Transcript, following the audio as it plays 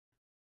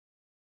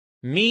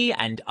Me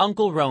and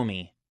Uncle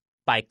Romie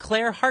by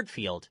Claire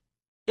Hartfield,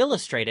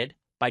 illustrated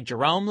by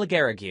Jerome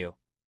Lagarrigue.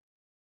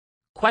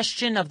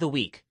 Question of the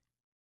week.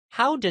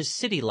 How does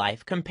city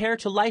life compare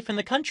to life in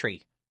the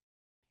country?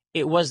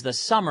 It was the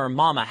summer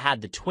Mama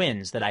had the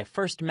twins that I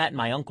first met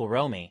my Uncle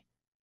Romie.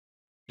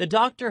 The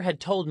doctor had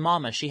told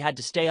Mama she had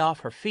to stay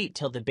off her feet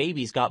till the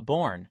babies got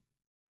born.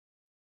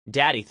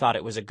 Daddy thought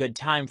it was a good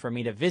time for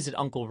me to visit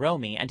Uncle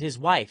Romie and his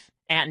wife,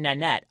 Aunt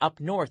Nanette, up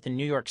north in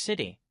New York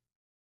City.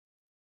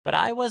 But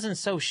I wasn't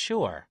so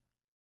sure.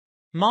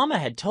 Mama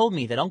had told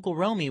me that Uncle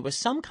Romie was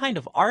some kind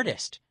of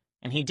artist,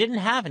 and he didn't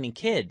have any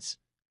kids.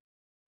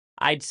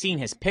 I'd seen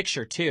his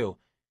picture, too.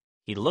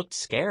 He looked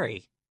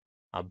scary.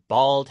 A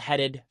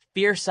bald-headed,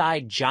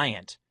 fierce-eyed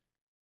giant.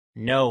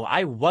 No,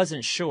 I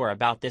wasn't sure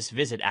about this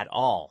visit at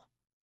all.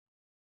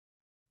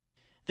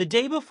 The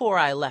day before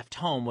I left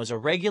home was a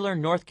regular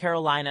North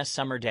Carolina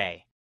summer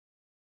day.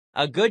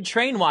 "A good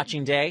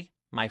train-watching day,"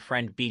 my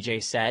friend BJ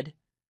said.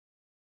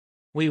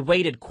 We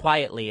waited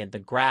quietly in the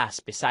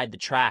grass beside the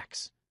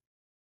tracks.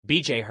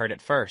 BJ heard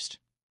it first.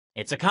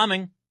 "It's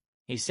a-coming,"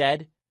 he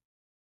said.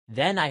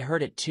 Then I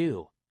heard it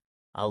too.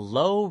 A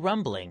low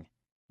rumbling,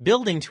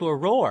 building to a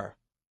roar.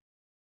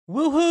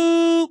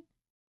 "Woo-hoo!"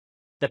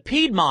 "The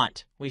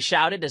Piedmont!" we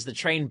shouted as the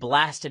train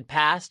blasted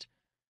past.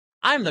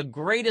 "I'm the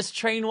greatest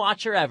train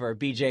watcher ever,"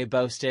 BJ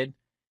boasted.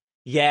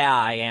 "Yeah,"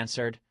 I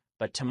answered,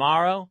 "but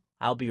tomorrow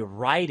I'll be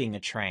riding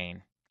a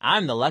train.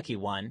 I'm the lucky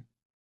one."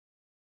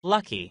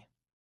 Lucky,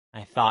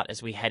 I thought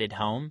as we headed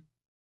home.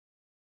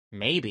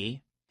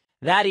 Maybe.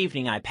 That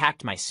evening I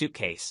packed my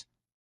suitcase.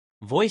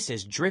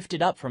 Voices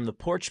drifted up from the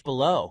porch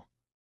below.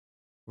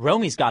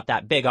 "Romie's got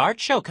that big art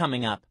show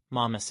coming up,"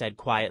 Mama said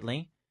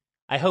quietly.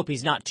 "I hope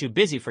he's not too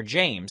busy for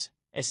James,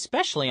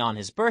 especially on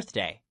his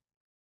birthday."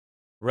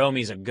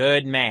 "Romie's a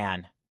good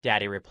man,"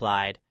 Daddy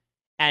replied,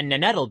 "and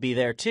Nanette'll be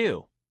there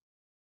too."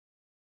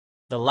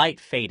 The light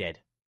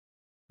faded.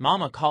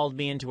 Mama called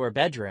me into her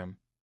bedroom.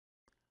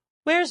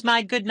 "Where's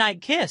my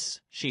goodnight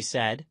kiss?" she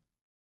said.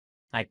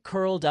 I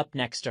curled up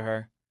next to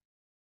her.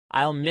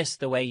 "I'll miss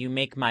the way you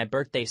make my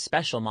birthday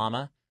special,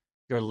 Mama.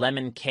 Your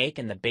lemon cake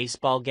and the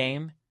baseball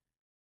game."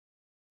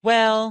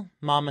 "Well,"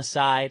 Mama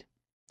sighed,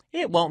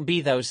 "it won't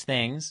be those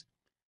things.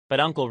 But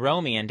Uncle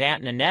Romie and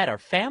Aunt Nanette are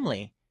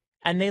family,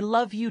 and they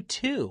love you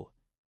too.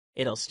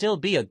 It'll still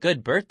be a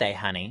good birthday,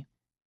 honey."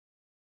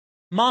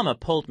 Mama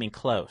pulled me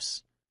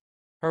close.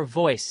 Her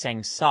voice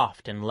sang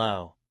soft and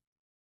low.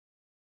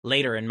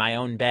 Later in my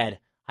own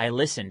bed, I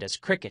listened as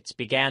crickets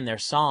began their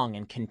song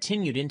and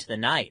continued into the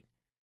night.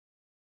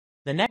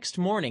 The next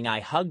morning I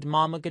hugged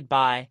Mama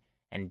goodbye,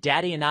 and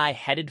Daddy and I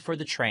headed for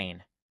the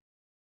train.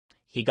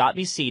 He got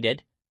me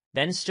seated,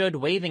 then stood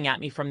waving at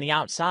me from the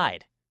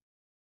outside.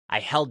 I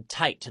held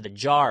tight to the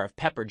jar of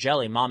pepper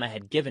jelly Mama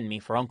had given me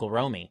for Uncle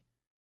Romie.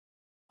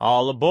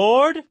 "All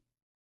aboard!"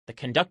 The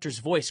conductor's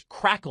voice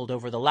crackled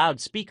over the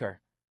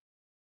loudspeaker.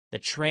 The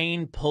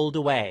train pulled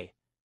away.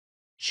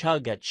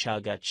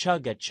 Chugga-chugga,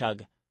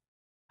 chugga-chug.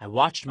 I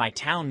watched my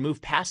town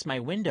move past my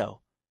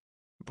window.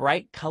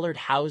 Bright-colored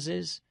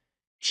houses,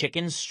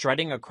 chickens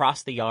strutting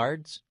across the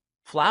yards,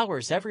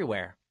 flowers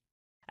everywhere.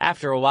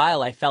 After a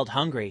while, I felt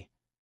hungry.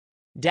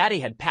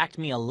 Daddy had packed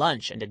me a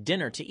lunch and a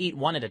dinner to eat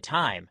one at a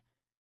time.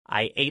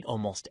 I ate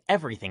almost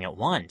everything at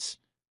once.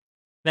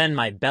 Then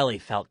my belly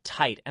felt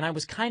tight, and I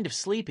was kind of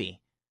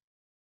sleepy.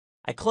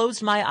 I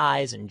closed my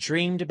eyes and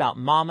dreamed about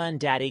Mama and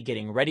Daddy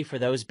getting ready for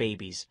those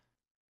babies.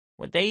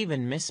 Would they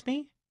even miss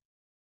me?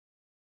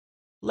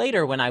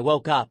 Later, when I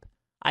woke up,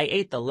 I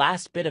ate the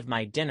last bit of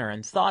my dinner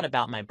and thought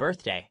about my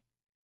birthday.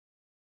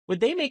 Would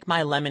they make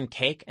my lemon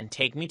cake and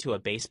take me to a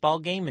baseball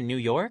game in New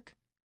York?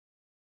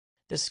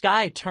 The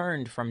sky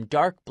turned from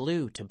dark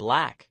blue to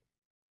black.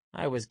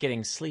 I was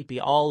getting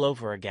sleepy all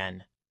over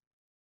again.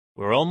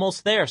 "We're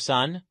almost there,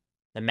 son,"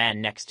 the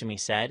man next to me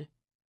said.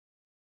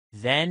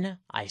 Then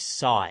I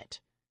saw it.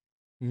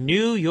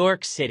 New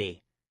York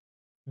City.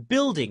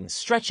 Buildings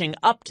stretching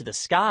up to the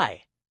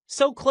sky,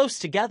 so close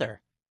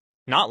together.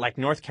 Not like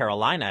North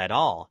Carolina at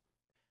all.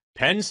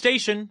 "Penn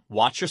Station,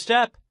 watch your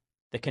step,"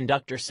 the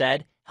conductor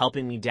said,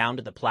 helping me down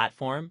to the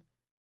platform.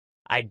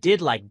 I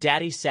did like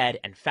Daddy said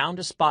and found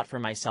a spot for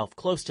myself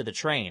close to the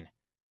train.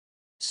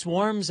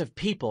 Swarms of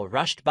people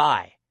rushed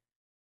by.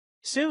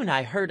 Soon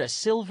I heard a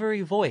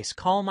silvery voice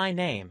call my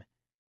name.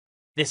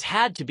 This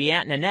had to be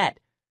Aunt Nanette.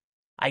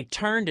 I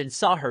turned and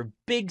saw her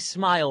big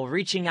smile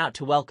reaching out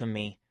to welcome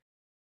me.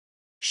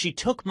 She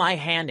took my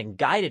hand and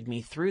guided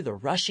me through the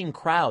rushing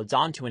crowds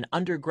onto an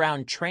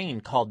underground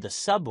train called the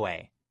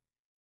subway.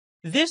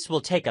 "This will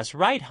take us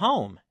right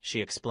home,"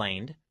 she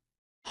explained.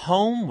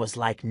 Home was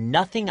like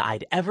nothing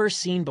I'd ever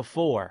seen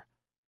before.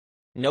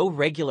 No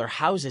regular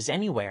houses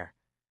anywhere.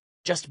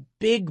 Just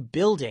big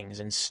buildings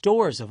and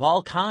stores of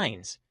all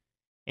kinds.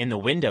 In the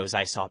windows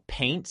I saw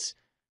paints,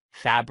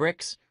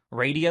 fabrics,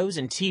 radios,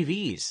 and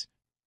TVs.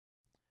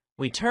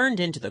 We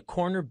turned into the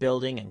corner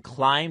building and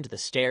climbed the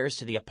stairs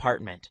to the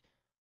apartment.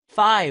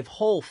 5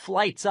 whole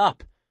flights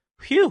up.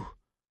 Phew!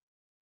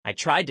 I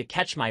tried to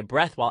catch my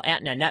breath while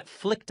Aunt Nanette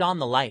flicked on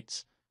the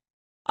lights.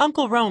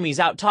 Uncle Romie's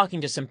out talking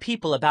to some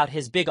people about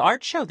his big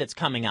art show that's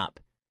coming up.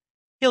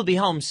 He'll be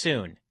home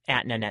soon,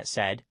 Aunt Nanette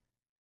said.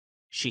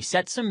 She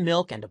set some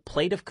milk and a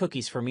plate of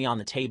cookies for me on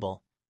the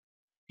table.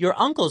 Your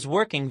uncle's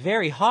working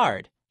very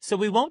hard, so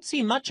we won't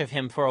see much of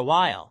him for a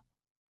while.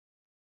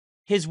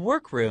 His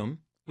workroom,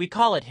 we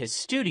call it his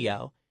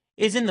studio,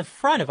 is in the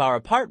front of our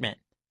apartment.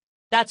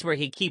 That's where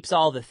he keeps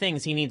all the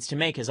things he needs to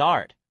make his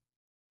art.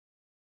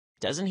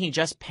 Doesn't he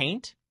just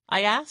paint?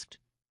 I asked.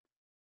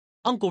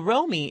 Uncle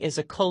Romie is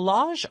a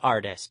collage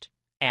artist,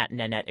 Aunt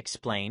Nanette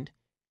explained.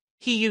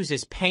 He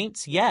uses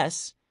paints,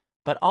 yes,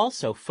 but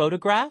also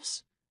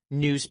photographs,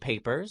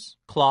 newspapers,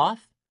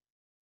 cloth.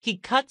 He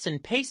cuts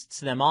and pastes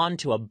them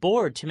onto a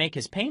board to make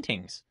his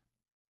paintings.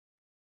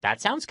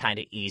 That sounds kind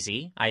of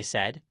easy, I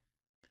said.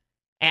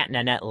 Aunt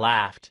Nanette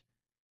laughed.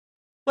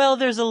 Well,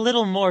 there's a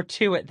little more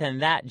to it than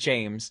that,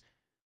 James.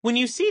 When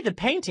you see the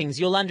paintings,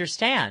 you'll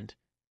understand.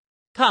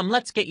 Come,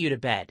 let's get you to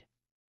bed.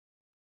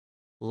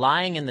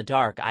 Lying in the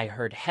dark, I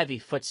heard heavy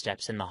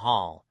footsteps in the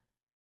hall.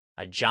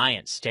 A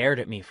giant stared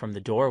at me from the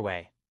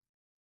doorway.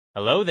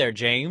 Hello there,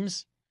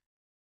 James.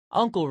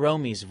 Uncle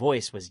Romie's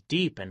voice was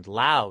deep and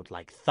loud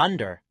like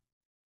thunder.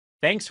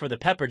 Thanks for the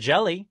pepper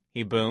jelly,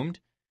 he boomed.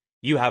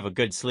 You have a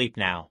good sleep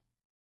now.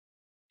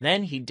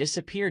 Then he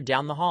disappeared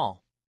down the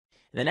hall.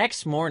 The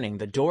next morning,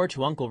 the door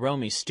to Uncle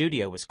Romie's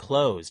studio was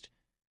closed,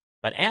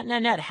 but Aunt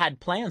Nanette had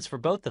plans for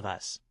both of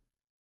us.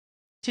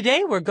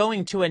 Today we're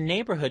going to a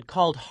neighborhood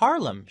called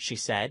Harlem, she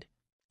said.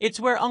 It's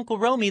where Uncle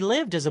Romie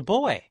lived as a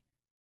boy.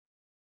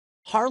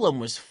 Harlem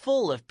was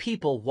full of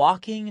people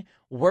walking,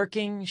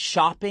 working,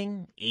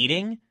 shopping,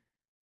 eating.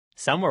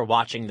 Some were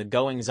watching the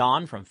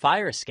goings-on from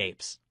fire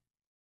escapes.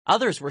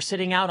 Others were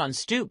sitting out on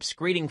stoops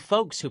greeting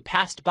folks who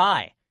passed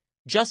by,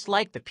 just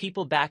like the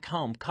people back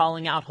home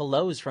calling out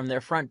hellos from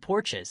their front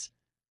porches.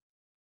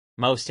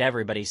 Most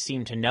everybody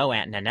seemed to know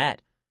Aunt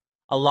Nanette.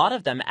 A lot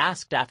of them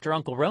asked after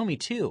Uncle Romie,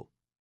 too.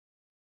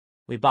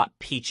 We bought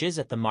peaches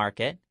at the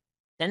market,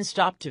 then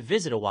stopped to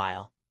visit a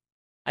while.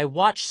 I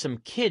watched some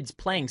kids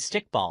playing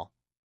stickball.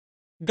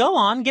 Go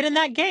on, get in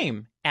that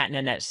game, Aunt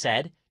Nanette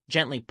said,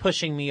 gently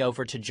pushing me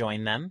over to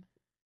join them.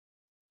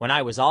 When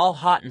I was all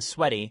hot and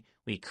sweaty,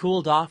 we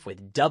cooled off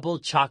with double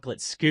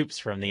chocolate scoops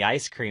from the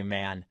ice cream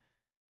man.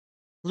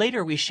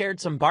 Later, we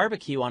shared some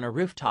barbecue on a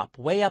rooftop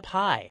way up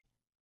high.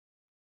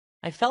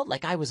 I felt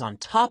like I was on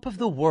top of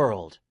the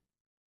world.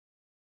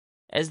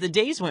 As the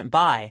days went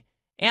by,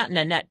 Aunt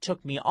Nanette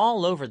took me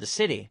all over the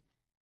city.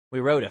 We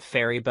rode a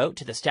ferry boat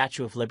to the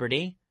Statue of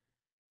Liberty,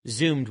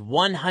 zoomed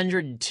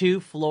 102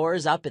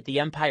 floors up at the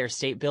Empire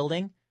State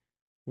Building,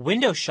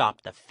 window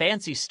shopped the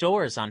fancy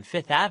stores on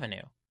Fifth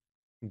Avenue,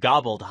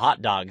 gobbled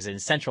hot dogs in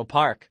Central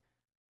Park.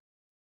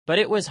 But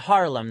it was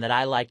Harlem that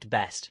I liked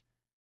best.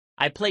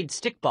 I played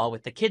stickball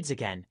with the kids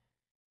again,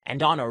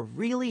 and on a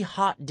really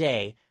hot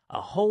day,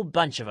 a whole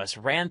bunch of us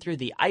ran through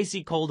the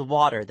icy cold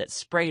water that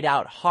sprayed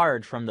out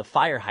hard from the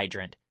fire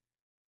hydrant.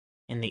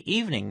 In the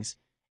evenings,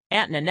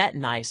 Aunt Nanette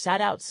and I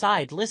sat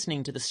outside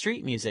listening to the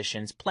street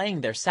musicians playing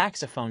their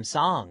saxophone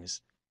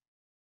songs.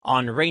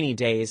 On rainy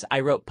days, I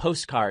wrote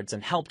postcards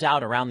and helped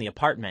out around the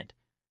apartment.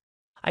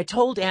 I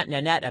told Aunt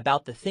Nanette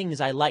about the things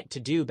I liked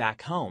to do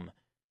back home,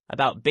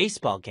 about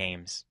baseball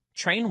games,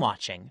 train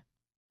watching,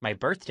 my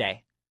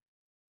birthday.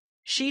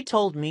 She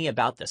told me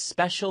about the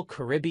special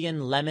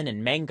Caribbean lemon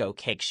and mango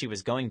cake she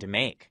was going to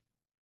make.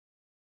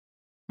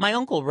 My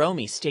Uncle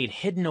Romie stayed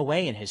hidden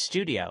away in his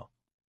studio,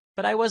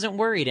 but I wasn't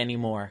worried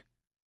anymore.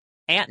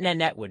 Aunt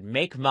Nanette would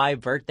make my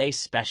birthday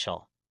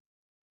special.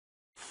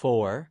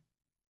 4,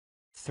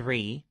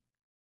 3,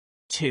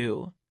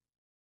 2,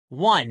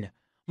 1.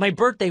 My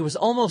birthday was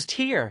almost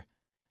here.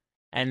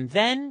 And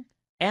then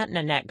Aunt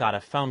Nanette got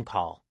a phone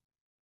call.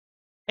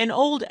 An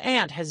old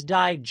aunt has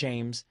died,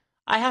 James.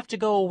 I have to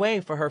go away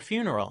for her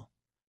funeral.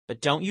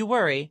 But don't you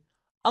worry.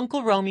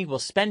 Uncle Romie will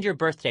spend your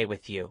birthday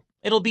with you.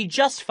 It'll be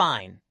just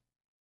fine.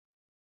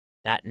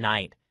 That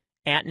night,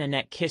 Aunt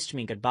Nanette kissed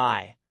me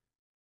goodbye.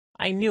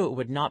 I knew it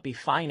would not be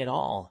fine at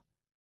all.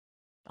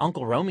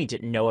 Uncle Romie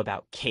didn't know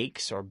about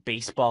cakes or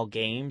baseball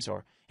games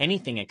or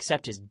anything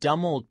except his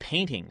dumb old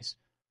paintings.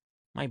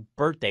 My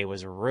birthday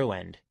was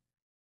ruined.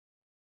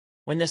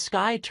 When the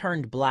sky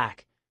turned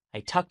black, I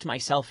tucked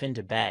myself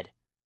into bed.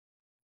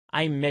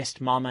 I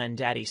missed Mama and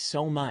Daddy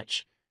so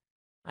much.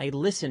 I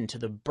listened to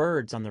the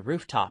birds on the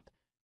rooftop.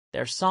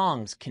 Their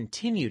songs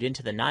continued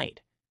into the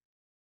night.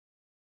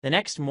 The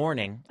next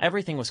morning,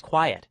 everything was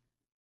quiet.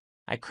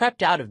 I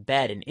crept out of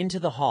bed and into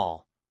the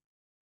hall.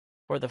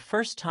 For the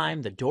first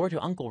time, the door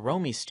to Uncle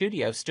Romie's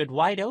studio stood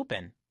wide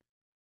open.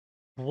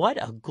 What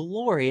a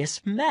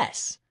glorious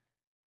mess!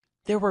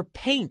 There were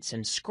paints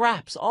and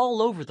scraps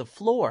all over the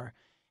floor,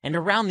 and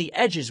around the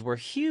edges were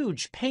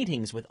huge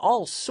paintings with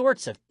all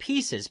sorts of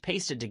pieces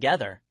pasted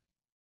together.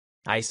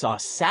 I saw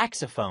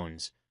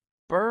saxophones,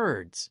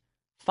 birds,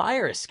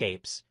 fire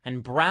escapes,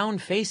 and brown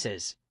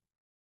faces.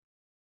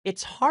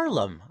 It's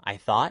Harlem, I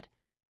thought.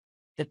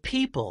 The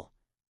people,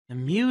 the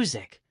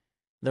music,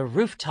 the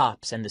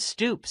rooftops and the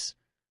stoops.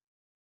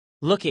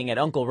 Looking at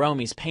Uncle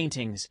Romie's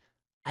paintings,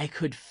 I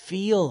could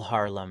feel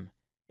Harlem.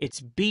 its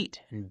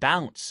beat and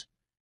bounce.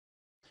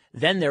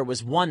 Then there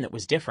was one that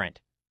was different.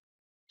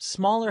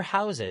 Smaller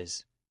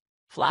houses,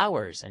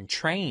 flowers, and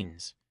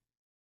trains.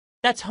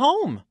 "That's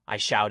home!" I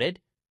shouted.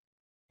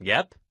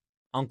 "Yep,"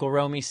 Uncle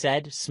Romie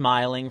said,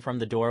 smiling from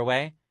the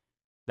doorway.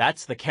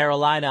 "That's the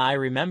Carolina I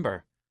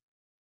remember."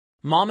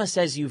 "Mama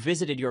says you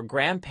visited your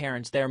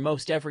grandparents there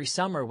most every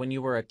summer when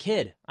you were a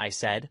kid," I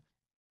said.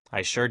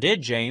 "I sure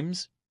did,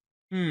 James."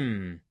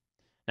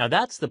 Now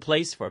that's the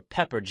place for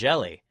pepper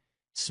jelly,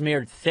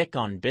 smeared thick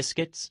on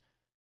biscuits.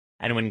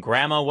 And when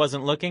Grandma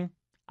wasn't looking,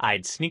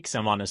 I'd sneak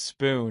some on a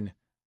spoon.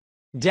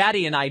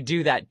 "Daddy and I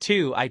do that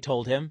too," I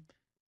told him.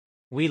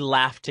 We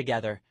laughed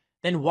together,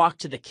 then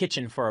walked to the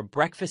kitchen for a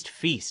breakfast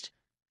feast.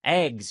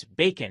 Eggs,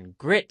 bacon,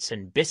 grits,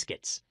 and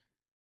biscuits.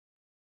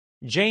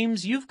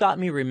 "James, you've got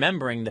me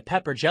remembering the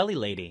pepper jelly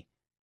lady.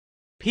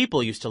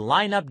 People used to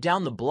line up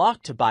down the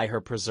block to buy her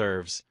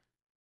preserves."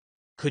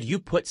 "Could you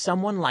put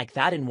someone like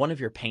that in one of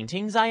your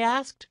paintings?" I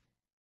asked.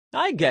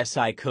 "I guess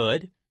I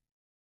could."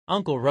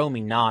 Uncle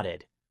Romie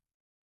nodded.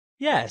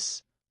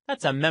 "Yes,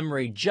 that's a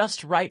memory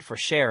just right for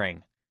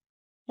sharing.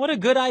 What a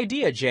good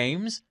idea,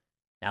 James.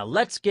 Now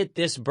let's get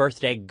this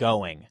birthday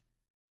going."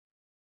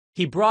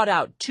 He brought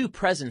out 2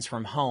 presents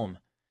from home.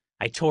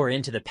 I tore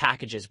into the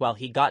packages while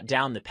he got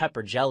down the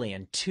pepper jelly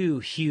in 2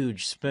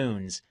 huge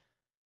spoons.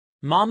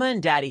 Mama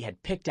and Daddy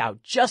had picked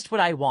out just what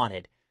I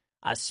wanted,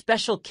 a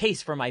special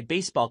case for my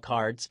baseball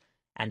cards,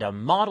 and a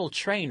model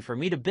train for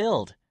me to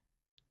build.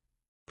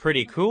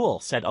 "Pretty cool,"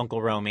 said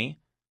Uncle Romie.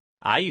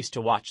 "I used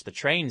to watch the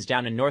trains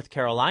down in North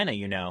Carolina,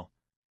 you know."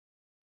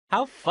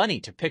 How funny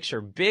to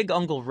picture big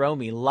Uncle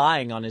Romie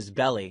lying on his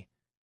belly.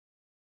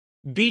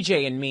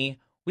 "BJ and me,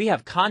 we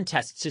have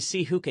contests to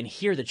see who can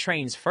hear the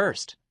trains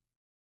first."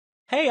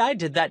 "Hey, I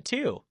did that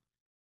too."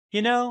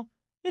 You know,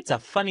 it's a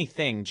funny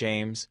thing,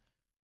 James.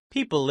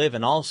 People live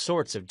in all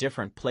sorts of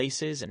different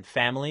places and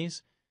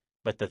families,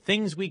 but the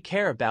things we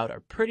care about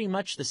are pretty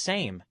much the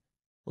same.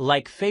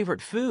 Like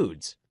favorite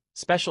foods,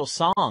 special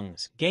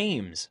songs,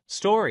 games,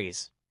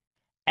 stories,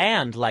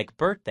 and like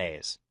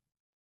birthdays.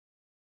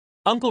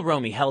 Uncle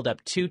Romie held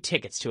up 2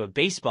 tickets to a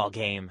baseball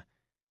game.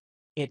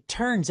 It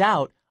turns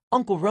out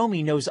Uncle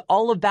Romie knows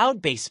all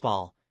about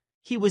baseball.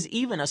 He was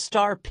even a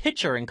star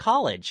pitcher in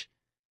college.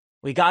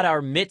 We got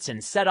our mitts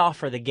and set off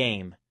for the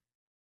game.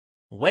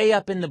 Way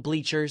up in the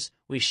bleachers,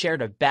 we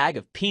shared a bag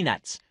of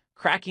peanuts,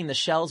 cracking the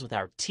shells with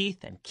our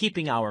teeth and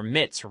keeping our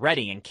mitts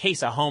ready in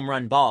case a home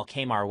run ball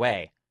came our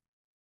way.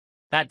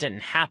 That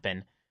didn't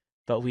happen,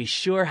 but we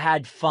sure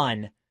had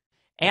fun.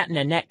 Aunt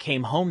Nanette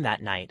came home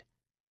that night.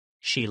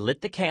 She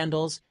lit the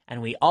candles,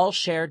 and we all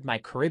shared my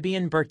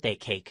Caribbean birthday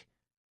cake.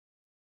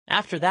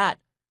 After that,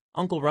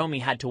 Uncle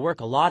Romie had to work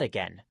a lot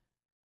again,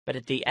 but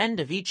at the end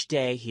of each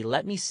day he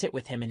let me sit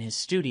with him in his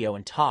studio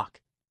and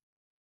talk.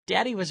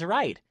 Daddy was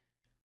right.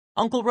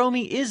 Uncle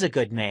Romie is a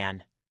good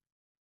man.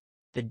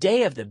 The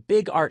day of the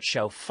big art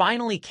show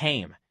finally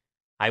came.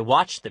 I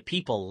watched the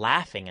people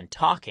laughing and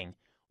talking,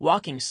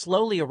 walking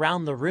slowly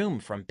around the room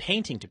from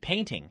painting to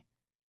painting.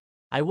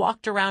 I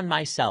walked around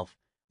myself,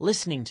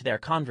 listening to their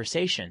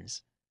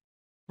conversations.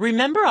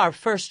 "Remember our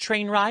first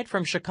train ride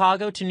from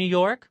Chicago to New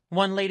York?"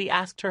 one lady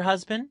asked her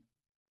husband.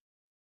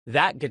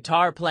 "That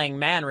guitar-playing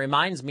man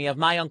reminds me of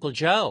my Uncle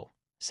Joe,"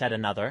 said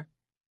another.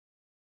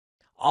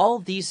 All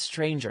these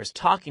strangers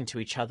talking to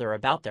each other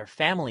about their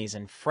families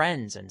and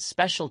friends and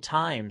special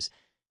times,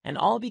 and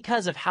all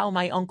because of how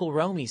my Uncle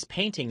Romie's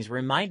paintings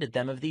reminded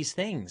them of these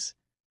things.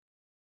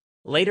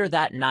 Later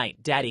that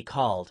night, Daddy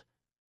called.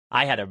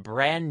 I had a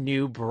brand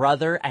new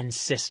brother and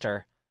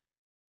sister.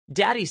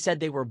 Daddy said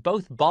they were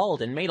both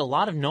bald and made a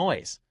lot of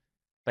noise,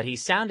 but he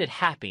sounded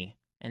happy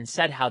and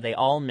said how they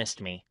all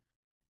missed me.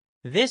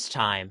 This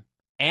time,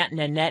 Aunt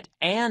Nanette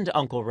and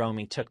Uncle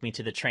Romie took me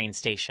to the train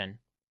station.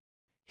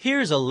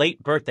 "Here's a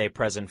late birthday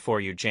present for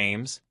you,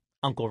 James,"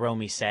 Uncle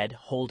Romie said,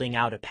 holding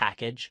out a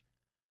package.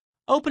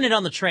 "Open it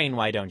on the train,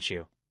 why don't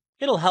you?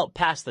 It'll help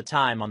pass the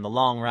time on the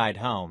long ride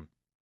home."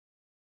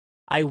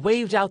 I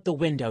waved out the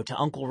window to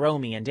Uncle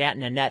Romie and Aunt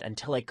Nanette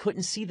until I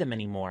couldn't see them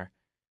anymore.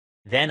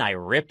 Then I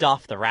ripped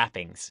off the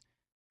wrappings.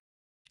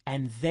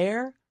 And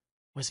there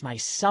was my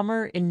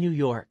summer in New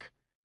York.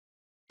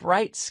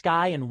 Bright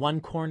sky in one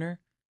corner,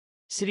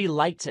 city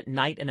lights at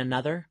night in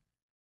another,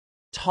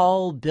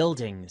 tall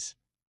buildings,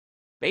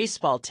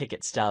 baseball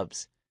ticket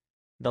stubs,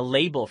 the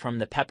label from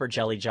the pepper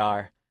jelly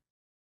jar,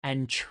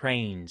 and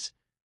trains,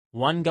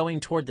 one going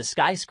toward the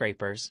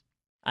skyscrapers,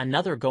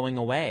 another going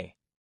away.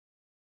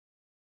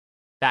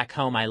 Back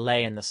home I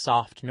lay in the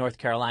soft North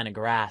Carolina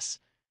grass.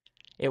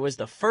 It was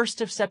the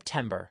 1st of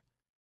September,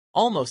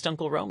 almost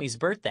Uncle Romie's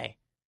birthday.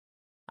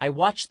 I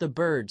watched the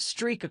birds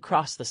streak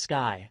across the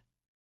sky.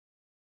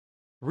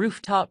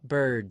 Rooftop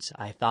birds,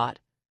 I thought,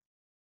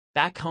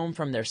 back home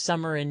from their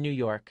summer in New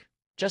York,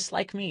 just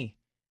like me.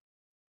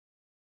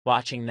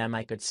 Watching them,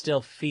 I could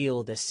still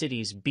feel the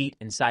city's beat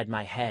inside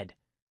my head.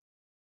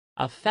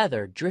 A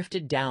feather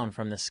drifted down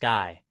from the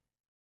sky.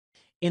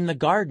 In the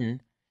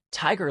garden,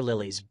 tiger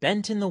lilies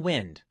bent in the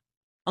wind,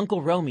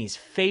 Uncle Romie's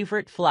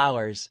favorite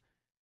flowers.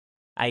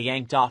 I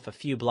yanked off a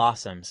few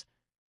blossoms,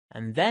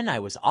 And then I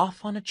was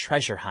off on a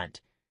treasure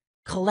hunt,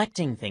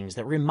 collecting things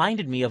that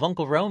reminded me of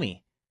Uncle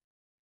Romie.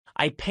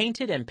 I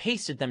painted and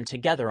pasted them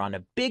together on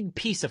a big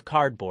piece of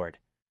cardboard.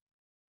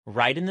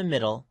 Right in the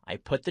middle, I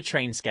put the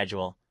train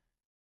schedule,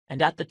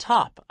 and at the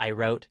top I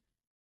wrote,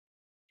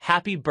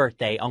 "Happy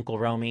birthday, Uncle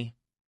Romie."